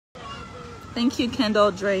Thank you,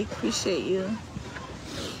 Kendall Drake. Appreciate you.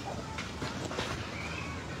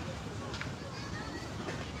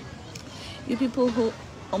 You people who,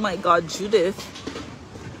 oh my God, Judith.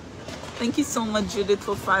 Thank you so much, Judith,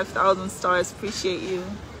 for 5,000 stars. Appreciate you.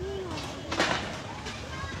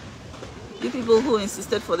 You people who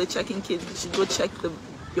insisted for the checking kids, you should go check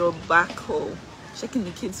your back hole. Checking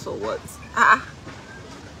the kids for what? Ah,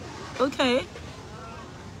 okay.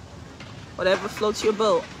 Whatever floats your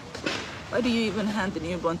boat. Why do you even hand the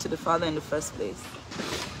newborn to the father in the first place?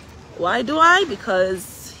 Why do I?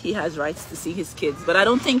 Because he has rights to see his kids. But I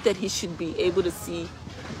don't think that he should be able to see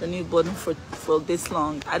the newborn for this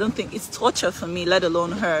long. I don't think it's torture for me, let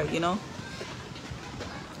alone her, you know.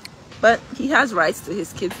 But he has rights to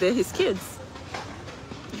his kids. They're his kids.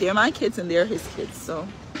 They're my kids and they're his kids. So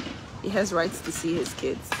he has rights to see his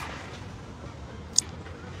kids.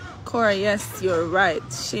 Korra, yes, you're right.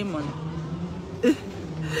 Shame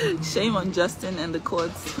on Justin and the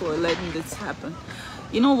courts for letting this happen.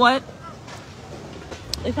 You know what?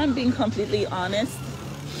 If I'm being completely honest,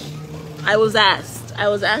 I was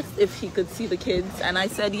asked if he could see the kids, and I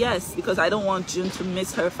said yes, because I don't want June to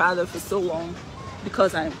miss her father for so long,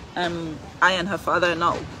 because I and her father are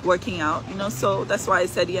not working out, you know. So that's why I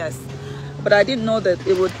said yes. But I didn't know that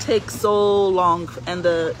it would take so long, and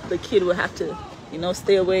the kid would have to, you know,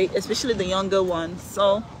 stay away, especially the younger one.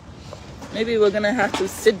 So maybe we're gonna have to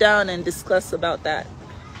sit down and discuss about that.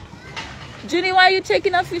 Junie, why are you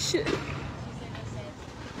taking off your shoes?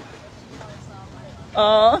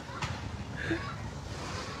 Oh,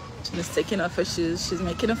 Junie's taking off her shoes. She's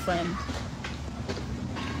making a friend.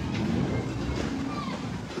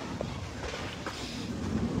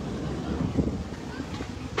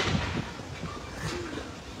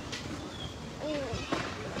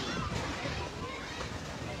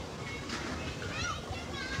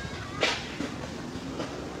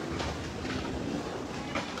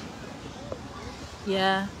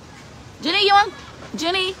 Yeah. Junie, you want?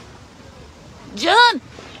 Junie? June!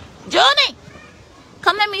 Junie!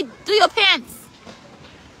 Come let me do your pants.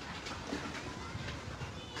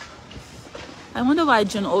 I wonder why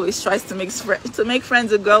June always tries to make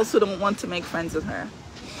friends with girls who don't want to make friends with her.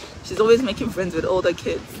 She's always making friends with older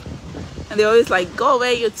kids. And they're always like, go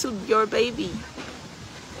away, you're a baby.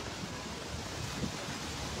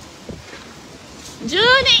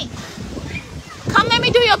 Junie! Come let me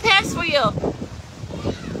do your pants for you.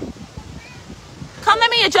 Come let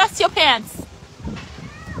me adjust your pants.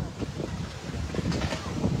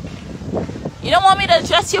 You don't want me to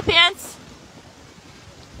adjust your pants?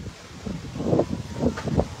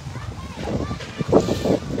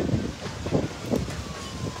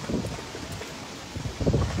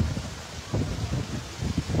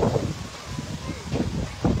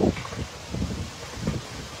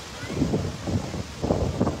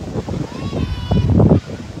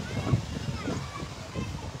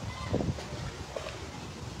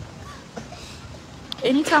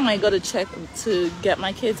 Anytime I go to get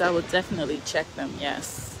my kids, I will definitely check them,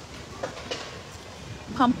 yes.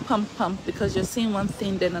 Pump, because you're seeing one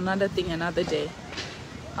thing, then another thing another day.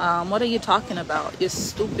 What are you talking about? You're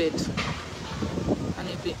stupid.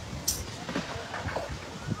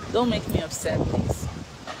 Don't make me upset, please.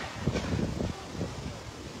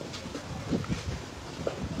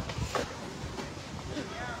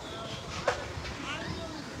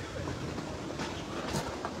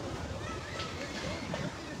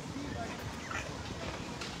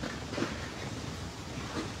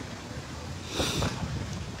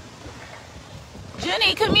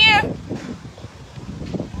 Jenny, come here.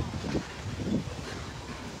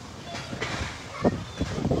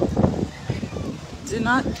 Do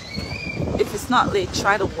not, if it's not late,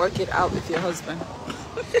 try to work it out with your husband.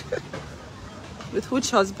 With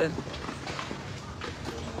which husband?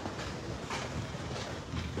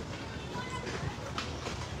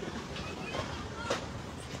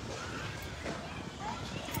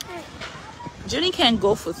 Jenny can't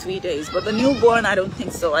go for 3 days, but the newborn, I don't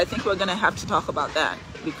think so. I think we're gonna have to talk about that,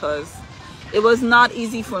 because it was not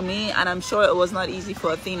easy for me, and I'm sure it was not easy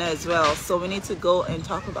for Athena as well. So we need to go and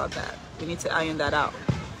talk about that. We need to iron that out.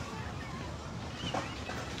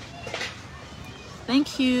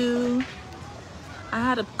 Thank you. I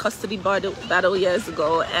had a custody battle years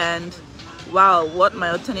ago, and wow, what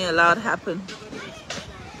my attorney allowed happened.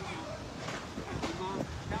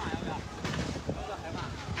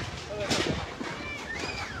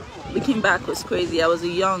 Looking back was crazy. I was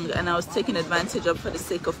young and I was taken advantage of for the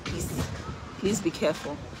sake of peace. Please be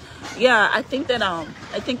careful. Yeah, I think that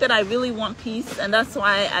I really want peace, and that's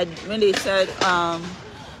why when they said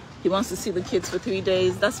He wants to see the kids for 3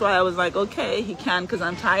 days. That's why I was like, okay, he can, because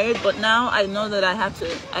I'm tired. But now I know that I have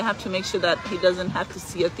to make sure that he doesn't have to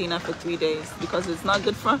see Athena for 3 days, because it's not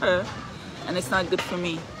good for her and it's not good for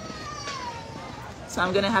me. So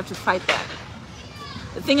I'm gonna have to fight that.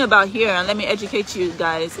 The thing about here, and let me educate you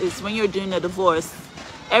guys, is when you're doing a divorce,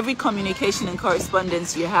 every communication and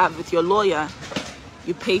correspondence you have with your lawyer,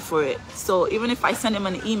 you pay for it. So even if I send him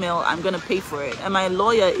an email, I'm gonna pay for it. And my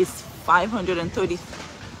lawyer is $530.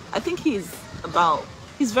 I think he's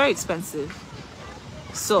very expensive.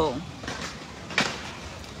 So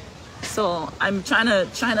I'm trying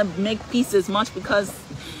to make peace as much, because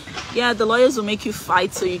yeah, the lawyers will make you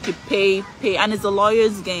fight so you could pay, and it's a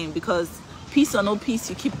lawyer's game, because peace or no peace,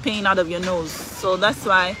 you keep paying out of your nose. So that's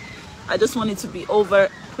why I just want it to be over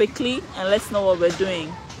quickly, and let's know what we're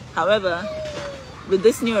doing. However, with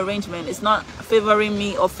this new arrangement, it's not favoring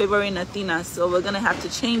me or favoring Athena, so we're gonna have to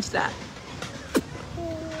change that.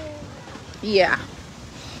 Yeah,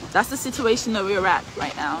 that's the situation that we're at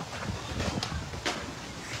right now.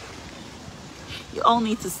 You all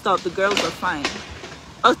need to stop. The girls are fine.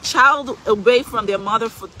 A child away from their mother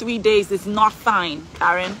for 3 days is not fine,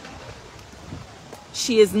 Karen.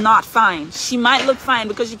 She is not fine. She might look fine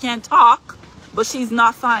because she can't talk, but she's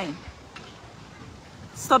not fine.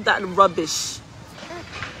 Stop that rubbish.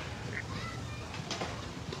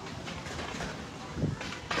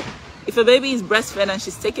 If a baby is breastfed and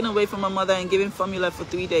she's taken away from her mother and given formula for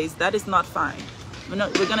 3 days, that is not fine.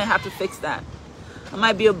 We're gonna have to fix that. I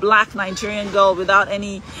might be a black Nigerian girl without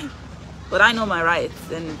any, but I know my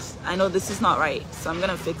rights, and I know this is not right, so I'm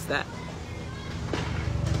gonna fix that.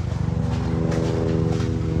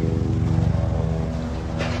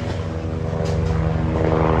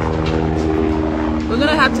 We're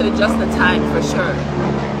gonna have to adjust the time for sure.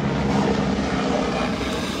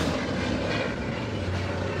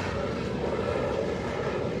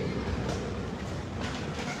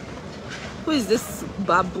 Who is this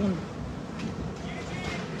baboon?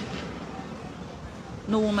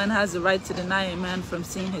 No woman has the right to deny a man from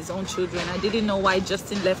seeing his own children. I didn't know why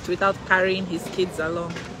Justin left without carrying his kids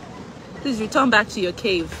along. Please return back to your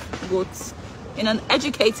cave, goats. In an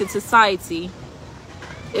educated society,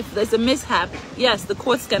 if there's a mishap, yes, the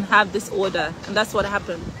courts can have this order, and that's what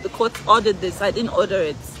happened. The courts ordered this. I didn't order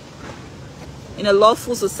it. In a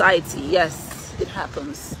lawful society, yes, it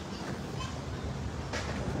happens.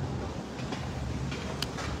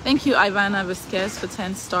 Thank you, Ivana Vasquez, for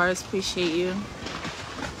 10 stars. Appreciate you.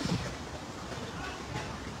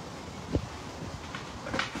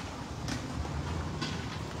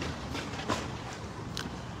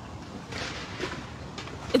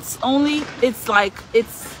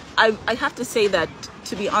 I have to say that,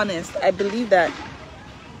 to be honest, I believe that.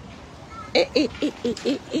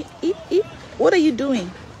 What are you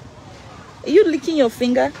doing? Are you licking your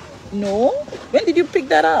finger? No. When did you pick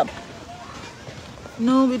that up?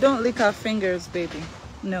 No, we don't lick our fingers, baby.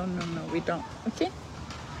 No, we don't. Okay?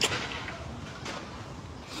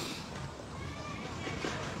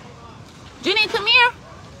 Ginny, come here.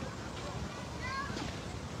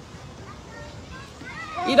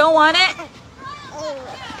 You don't want it?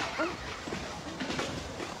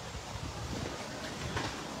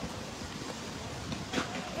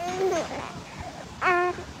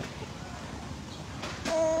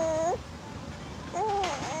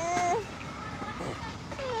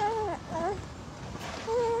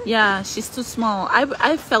 Yeah, she's too small.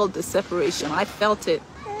 I felt the separation. I felt it.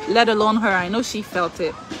 Let alone her. I know she felt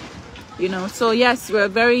it. You know, so yes, we're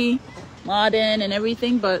very modern and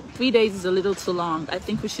everything, but 3 days is a little too long. I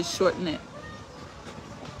think we should shorten it.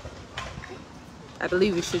 I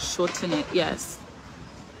believe we should shorten it, yes.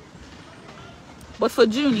 But for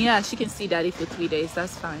June, yeah, she can see daddy for 3 days.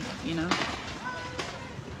 That's fine, you know.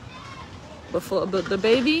 But the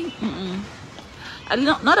baby,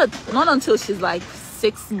 not until she's like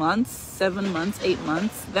 6 months, 7 months, 8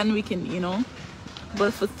 months. Then we can, you know.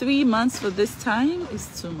 But for 3 months for this time is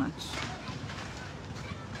too much.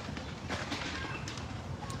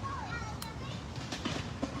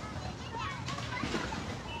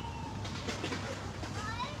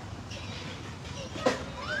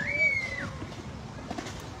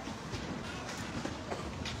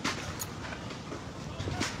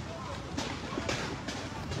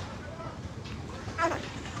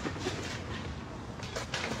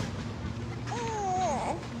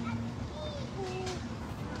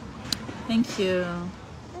 Thank you.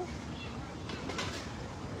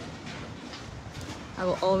 I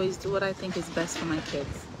will always do what I think is best for my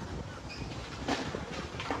kids.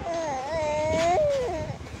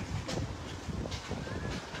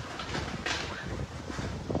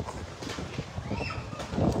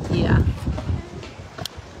 Yeah.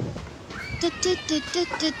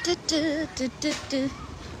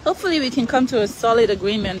 Hopefully we can come to a solid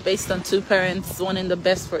agreement based on two parents wanting the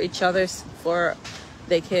best for each other, for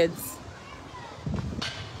their kids.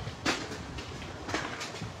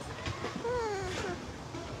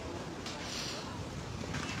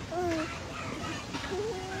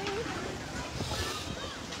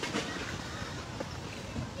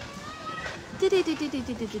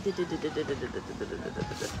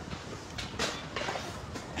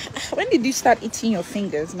 When did you start eating your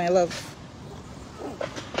fingers, my love?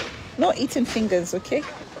 No eating fingers, okay?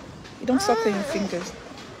 You don't suck on your fingers.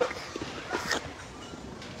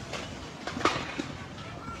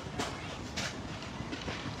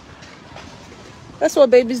 That's what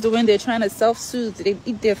babies do when they're trying to self-soothe. They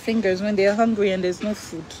eat their fingers when they're hungry and there's no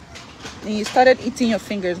food. And you started eating your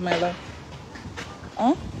fingers, my love.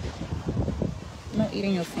 Huh? Not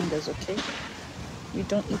eating your fingers, okay? We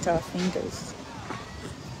don't eat our fingers.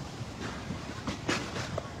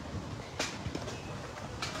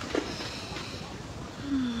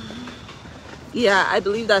 Yeah, I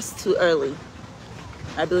believe that's too early.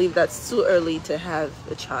 I believe that's too early to have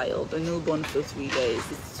a child. A newborn for 3 days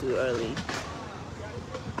is too early.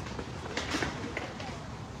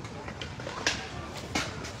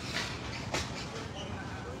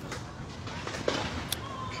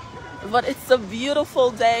 But it's a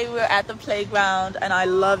beautiful day. We're at the playground and I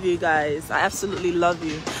love you guys. I absolutely love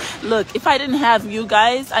you. Look, if I didn't have you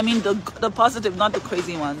guys, I mean the positive, not the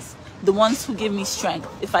crazy ones, the ones who give me strength.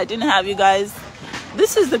 If I didn't have you guys,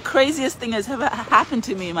 this is the craziest thing that's ever happened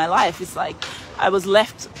to me in my life. It's like I was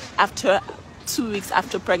left after 2 weeks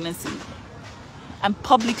after pregnancy. I'm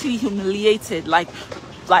publicly humiliated, like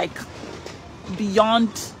beyond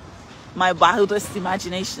my wildest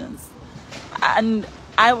imaginations. And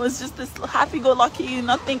I was just this happy-go-lucky,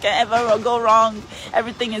 nothing can ever go wrong.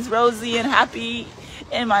 Everything is rosy and happy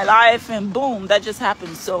in my life, and boom, that just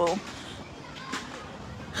happened. So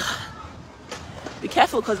be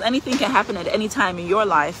careful, because anything can happen at any time in your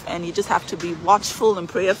life, and you just have to be watchful and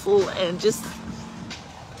prayerful and just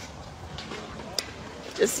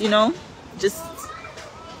you know, just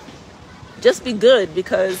be good,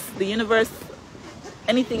 because the universe,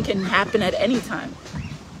 anything can happen at any time.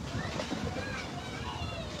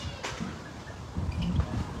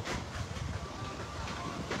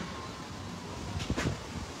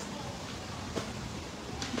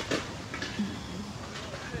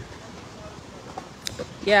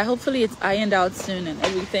 Yeah, hopefully it's ironed out soon and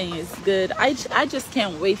everything is good. I just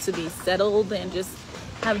can't wait to be settled and just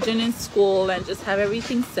have June in school and just have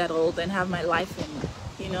everything settled and have my life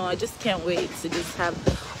in, you know. I just can't wait to just have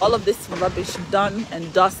all of this rubbish done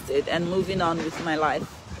and dusted and moving on with my life.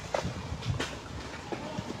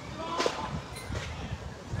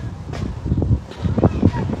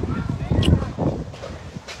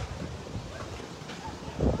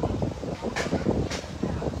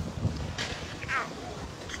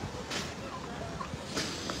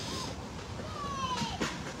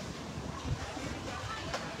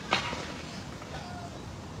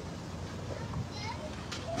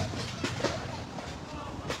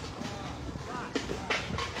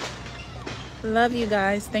 Love you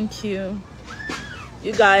guys. Thank you.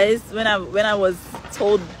 You guys, when I was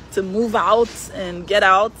told to move out and get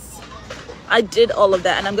out, I did all of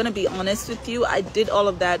that. And I'm gonna be honest with you, I did all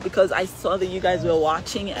of that because I saw that you guys were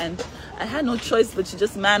watching, and I had no choice but to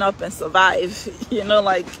just man up and survive. You know,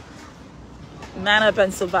 like, man up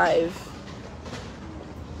and survive.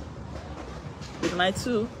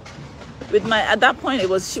 At that point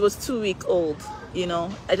she was 2 weeks old, you know.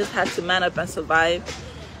 I just had to man up and survive.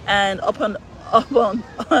 And upon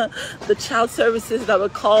the child services that were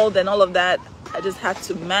called and all of that, I just had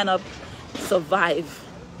to man up, survive.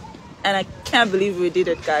 And I can't believe we did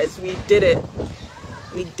it, guys. We did it.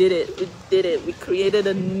 We did it. We did it. We created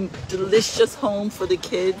a delicious home for the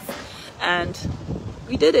kids, and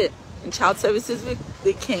we did it. And child services,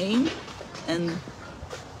 they came and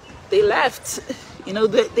they left. You know,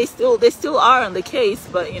 they still are on the case,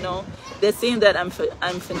 but you know, they're saying that I'm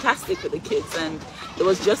fantastic with the kids, and it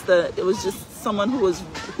was just someone who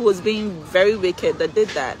was being very wicked that did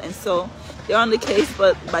that. And so they're on the case,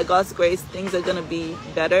 but by God's grace, things are gonna be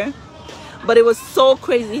better. But it was so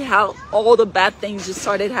crazy how all the bad things just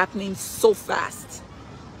started happening so fast.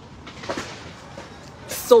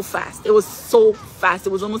 So fast. It was so fast.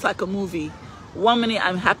 It was almost like a movie. 1 minute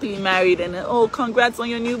I'm happily married, and oh, congrats on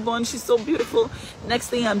your newborn, she's so beautiful. Next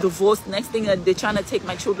thing I'm divorced. Next thing they're trying to take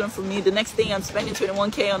my children from me. The next thing I'm spending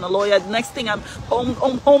 21K on a lawyer. The next thing I'm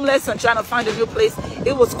homeless and trying to find a new place.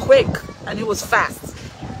 It was quick and it was fast,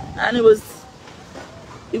 and it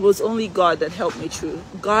was only God that helped me through.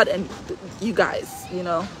 God and you guys, you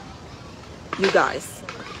know. You guys.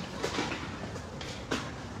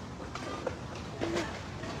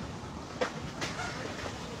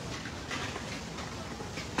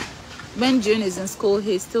 When June is in school,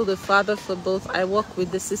 he's still the father for both. I work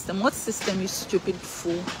with the system. What system, you stupid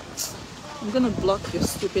fool? I'm gonna block your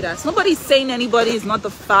stupid ass. Nobody's saying anybody is not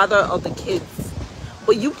the father of the kids.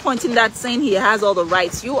 But you pointing that saying he has all the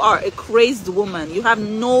rights. You are a crazed woman. You have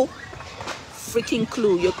no freaking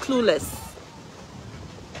clue. You're clueless.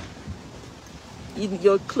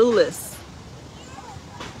 You're clueless.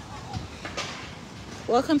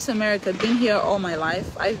 Welcome to America. Been here all my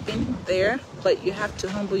life. I've been there, but you have to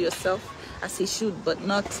humble yourself as he should, but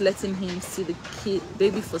not letting him see the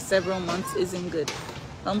baby for several months isn't good.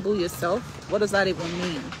 Humble yourself? What does that even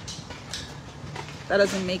mean? That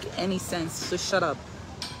doesn't make any sense, so shut up.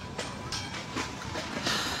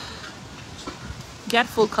 Get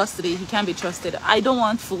full custody. He can't be trusted. I don't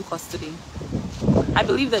want full custody. I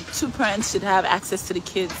believe that two parents should have access to the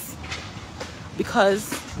kids, because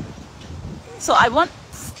so I want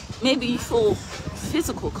maybe full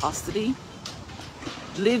physical custody,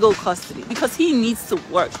 legal custody, because he needs to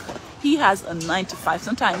work. He has a 9 to 5,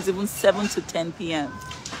 sometimes even 7 to 10 p.m.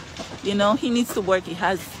 You know, he needs to work. He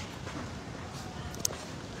has.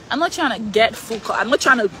 I'm not trying to get full. I'm not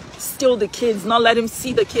trying to steal the kids, not let him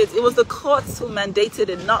see the kids. It was the courts who mandated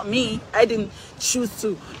it, not me. I didn't choose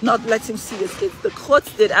to not let him see his kids. The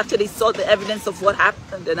courts did after they saw the evidence of what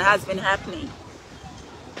happened and has been happening.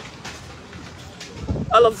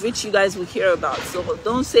 All of which you guys will hear about. So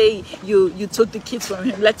don't say you took the kids from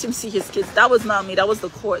him, let him see his kids. That was not me. That was the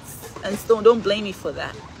courts. And so don't blame me for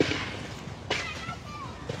that.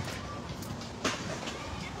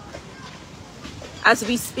 As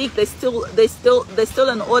we speak, there's still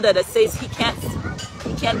an order that says he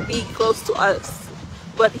can't be close to us.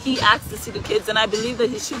 But he asked to see the kids, and I believe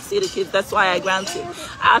that he should see the kids. That's why I granted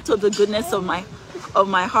out of the goodness of my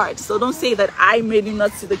heart. So don't say that I made him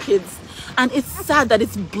not see the kids. And it's sad that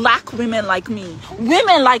it's black women like me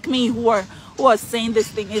who are saying this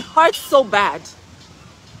thing. It hurts so bad.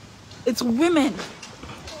 It's women